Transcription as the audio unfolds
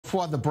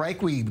before the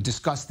break, we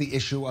discussed the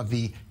issue of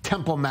the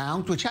Temple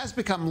Mount, which has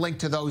become linked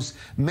to those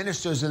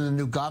ministers in the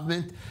new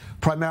government,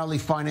 primarily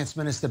Finance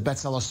Minister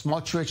Bezalel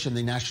Smotrich and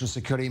the National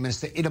Security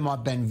Minister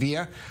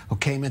Ben-Gvir, who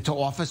came into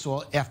office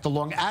after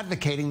long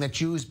advocating that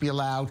Jews be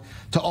allowed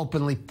to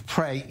openly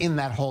pray in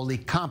that holy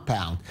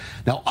compound.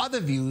 Now, other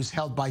views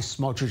held by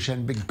Smotrich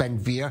and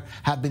Ben-Gvir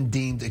have been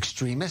deemed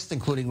extremist,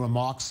 including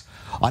remarks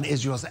on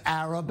Israel's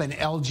Arab and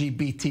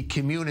LGBT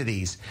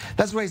communities.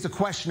 That's raised the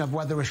question of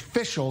whether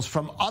officials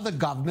from other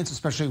governments,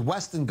 especially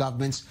Western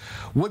governments,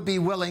 would be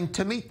willing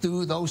to meet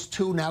those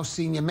two now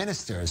senior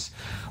ministers.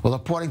 Well,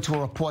 according to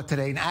a report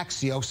today in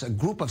Axios, a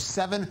group of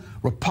 7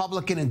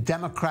 Republican and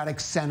Democratic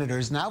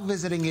senators now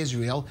visiting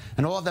Israel,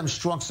 and all of them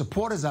strong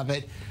supporters of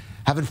it,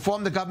 have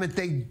informed the government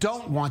they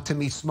don't want to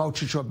meet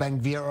Smotrich or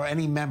Ben-Gvir or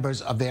any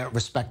members of their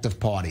respective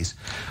parties.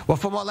 Well,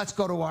 for more, let's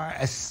go to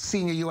our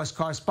senior U.S.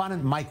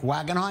 correspondent, Mike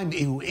Wagenheim,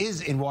 who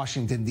is in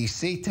Washington,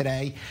 D.C.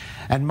 today.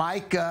 And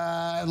Mike,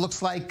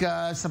 looks like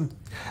some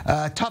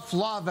tough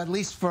love, at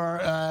least for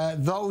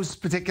those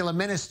particular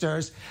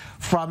ministers,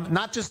 from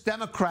not just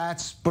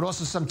Democrats, but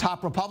also some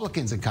top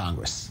Republicans in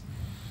Congress.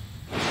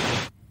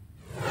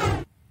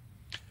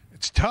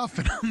 It's tough,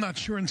 and I'm not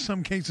sure in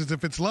some cases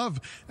if it's love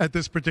at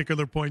this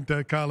particular point,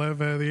 Calev.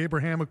 The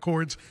Abraham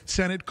Accords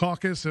Senate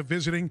Caucus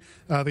visiting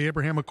the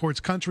Abraham Accords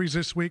countries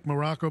this week,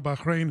 Morocco,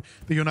 Bahrain,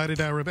 the United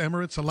Arab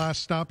Emirates. The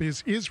last stop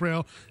is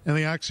Israel, and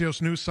the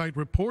Axios news site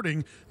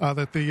reporting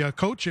that the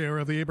co-chair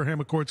of the Abraham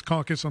Accords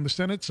Caucus on the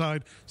Senate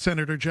side,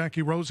 Senator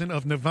Jackie Rosen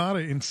of Nevada,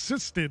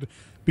 insisted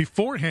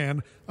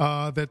beforehand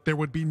that there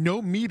would be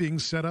no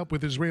meetings set up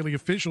with Israeli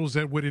officials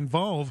that would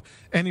involve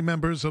any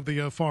members of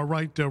the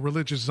far-right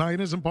religious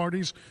Zionism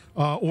parties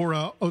or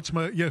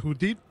Otzma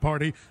Yehudit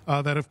party.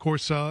 That, of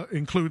course,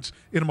 includes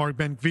Itamar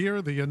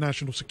Ben-Gvir, the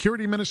National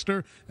Security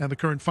Minister, and the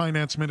current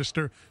Finance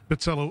Minister,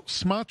 Bezalel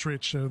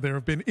Smotrich. There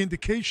have been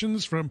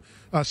indications from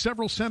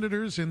several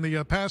senators in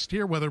the past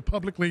here, whether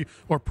publicly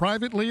or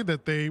privately,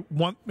 that they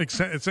want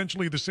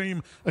essentially the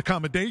same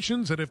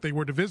accommodations, that if they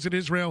were to visit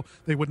Israel,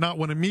 they would not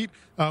want to meet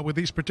with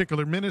these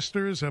particular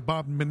ministers.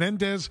 Bob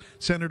Menendez,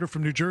 senator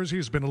from New Jersey,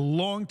 has been a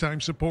longtime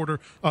supporter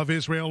of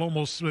Israel,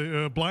 almost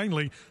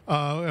blindly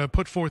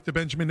put forth to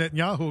Benjamin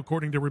Netanyahu,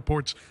 according to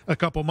reports a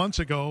couple months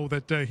ago,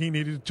 that he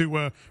needed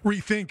to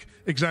rethink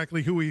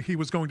exactly who he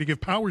was going to give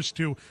powers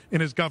to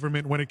in his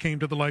government when it came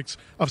to the likes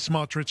of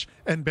Smotrich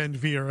and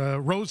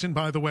Ben-Gvir. Rosen,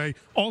 by the way,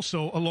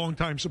 also a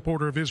longtime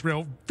supporter of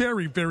Israel,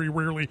 very, very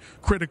rarely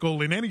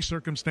critical in any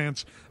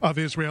circumstance of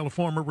Israel, a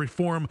former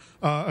Reform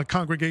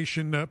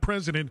congregation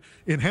president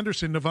in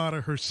Henderson,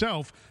 Nevada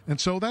herself. And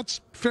so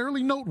that's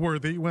fairly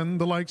noteworthy when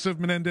the likes of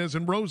Menendez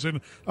and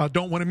Rosen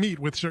don't want to meet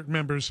with certain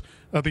members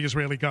of the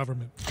Israeli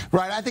government.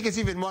 Right. I think it's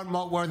even more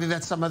noteworthy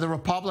that some of the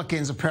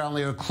Republicans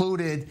apparently are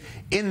included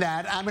in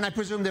that. I mean, I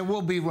presume there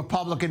will be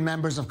Republican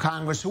members of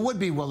Congress who would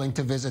be willing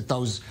to visit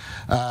those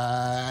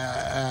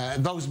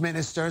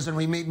ministers, and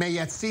we may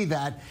yet see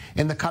that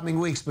in the coming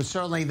weeks. But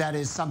certainly that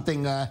is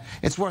something,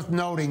 it's worth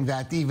noting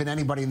that even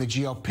anybody in the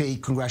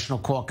GOP Congressional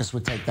Caucus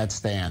would take that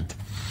stand.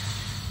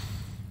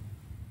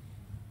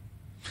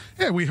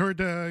 Yeah, we heard,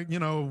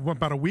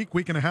 about a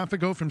week and a half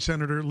ago from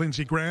Senator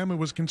Lindsey Graham, who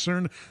was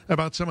concerned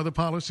about some of the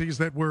policies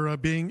that were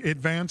being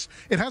advanced.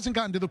 It hasn't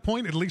gotten to the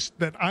point, at least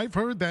that I've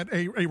heard, that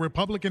a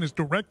Republican has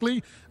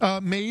directly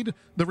made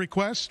the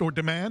request or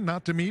demand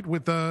not to meet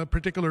with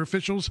particular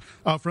officials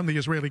from the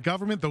Israeli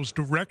government. Those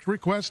direct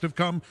requests have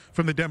come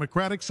from the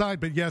Democratic side.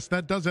 But yes,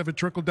 that does have a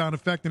trickle-down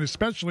effect, and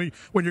especially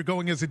when you're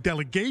going as a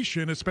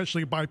delegation,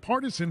 especially a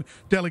bipartisan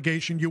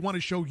delegation, you want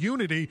to show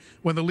unity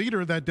when the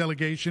leader of that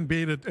delegation,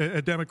 be it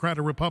a Democrat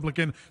or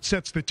Republican,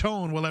 sets the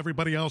tone while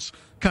everybody else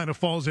kind of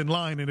falls in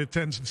line, and it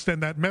tends to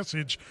send that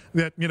message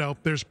that,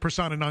 there's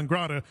persona non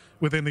grata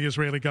within the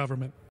Israeli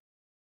government.